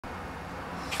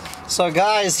So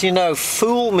guys, you know,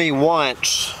 fool me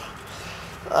once,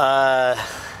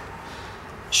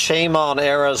 shame on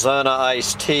Arizona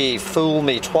iced tea. Fool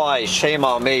me twice, shame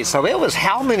on me. So it was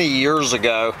how many years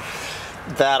ago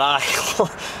that I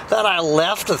that I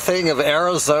left a thing of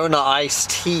Arizona iced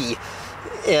tea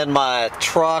in my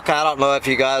truck. I don't know if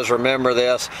you guys remember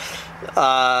this,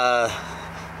 out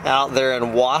there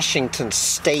in Washington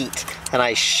State, and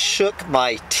I shook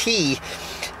my tea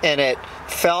and it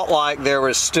felt like there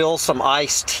was still some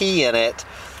iced tea in it,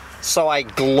 so I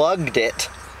glugged it,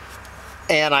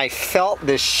 and I felt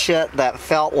this shit that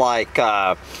felt like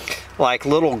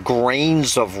little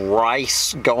grains of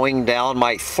rice going down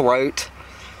my throat,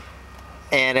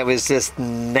 and it was this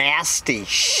nasty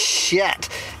shit,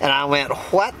 and I went,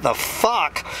 what the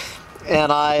fuck? And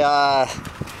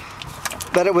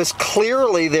but it was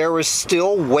clearly there was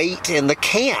still weight in the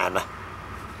can.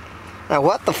 Now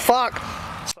what the fuck?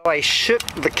 So I shook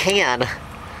the can.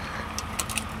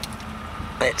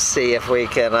 Let's see if we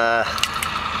can,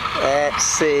 let's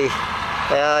see.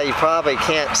 Well, you probably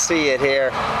can't see it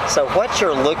here. So what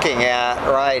you're looking at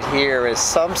right here is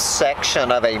some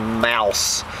section of a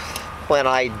mouse. When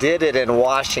I did it in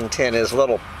Washington, there's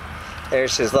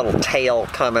his little tail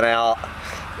coming out.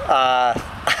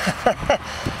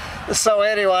 So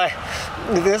anyway,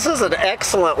 this is an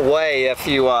excellent way if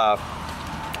you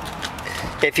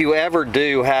ever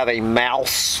do have a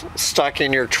mouse stuck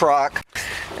in your truck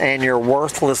and your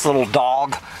worthless little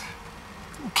dog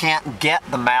can't get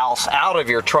the mouse out of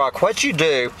your truck. What you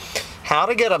do, how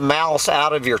to get a mouse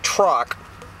out of your truck,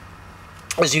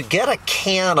 is you get a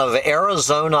can of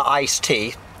Arizona iced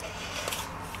tea,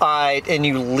 and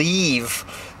you leave,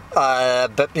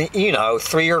 but you know,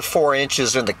 3 or 4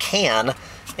 inches in the can,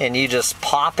 and you just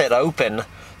pop it open,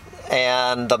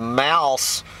 and the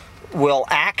mouse will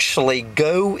actually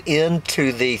go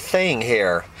into the thing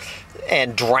here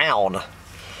and drown.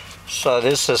 So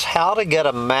this is how to get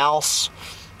a mouse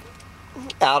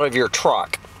out of your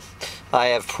truck. I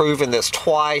have proven this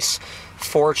twice.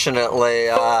 Fortunately,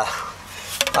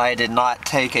 I did not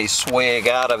take a swig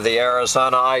out of the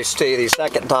Arizona iced tea the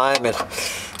second time, and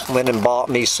went and bought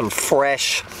me some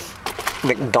fresh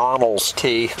McDonald's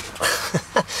tea.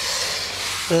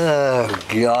 Oh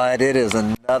God, it is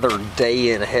another day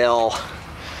in hell.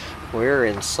 We're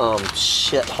in some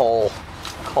shithole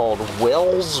called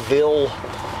Wellsville,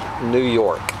 New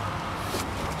York.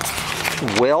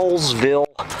 Wellsville,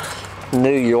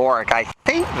 New York. I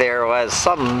think there was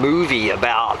some movie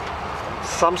about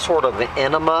some sort of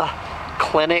enema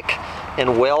clinic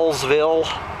in Wellsville.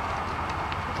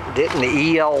 Didn't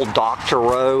E.L.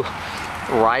 Doctorow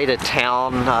write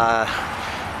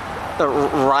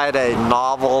a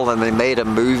novel, and they made a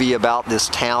movie about this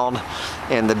town,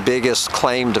 and the biggest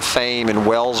claim to fame in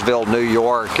Wellsville, New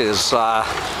York is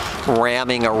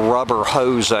ramming a rubber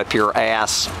hose up your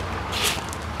ass.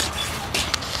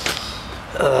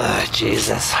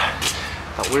 Jesus.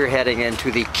 We're heading into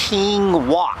the King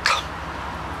Walk.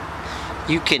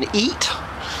 You can eat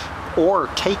or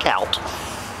take out.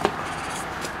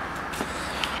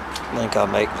 I think I'll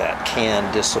make that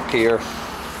can disappear.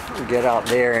 Get out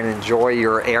there and enjoy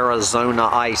your Arizona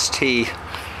iced tea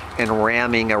and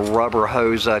ramming a rubber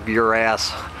hose up your ass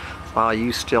while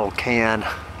you still can.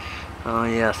 Oh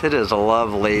yes, it is a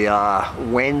lovely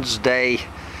Wednesday,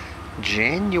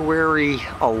 January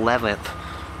 11th,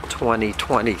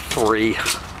 2023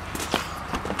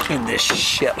 in this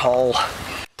shithole.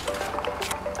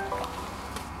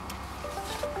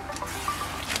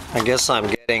 I guess I'm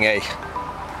getting a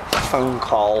phone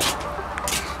call.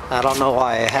 I don't know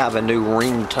why I have a new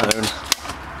ringtone.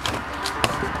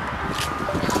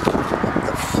 What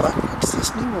the fuck? What's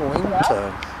this new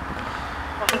ringtone?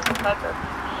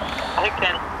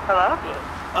 Hello?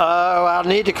 Oh, I'll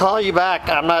need to call you back.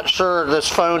 I'm not sure. This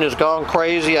phone has gone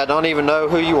crazy. I don't even know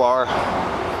who you are.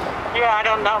 Yeah, I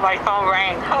don't know. My phone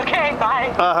rang. Okay,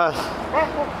 bye.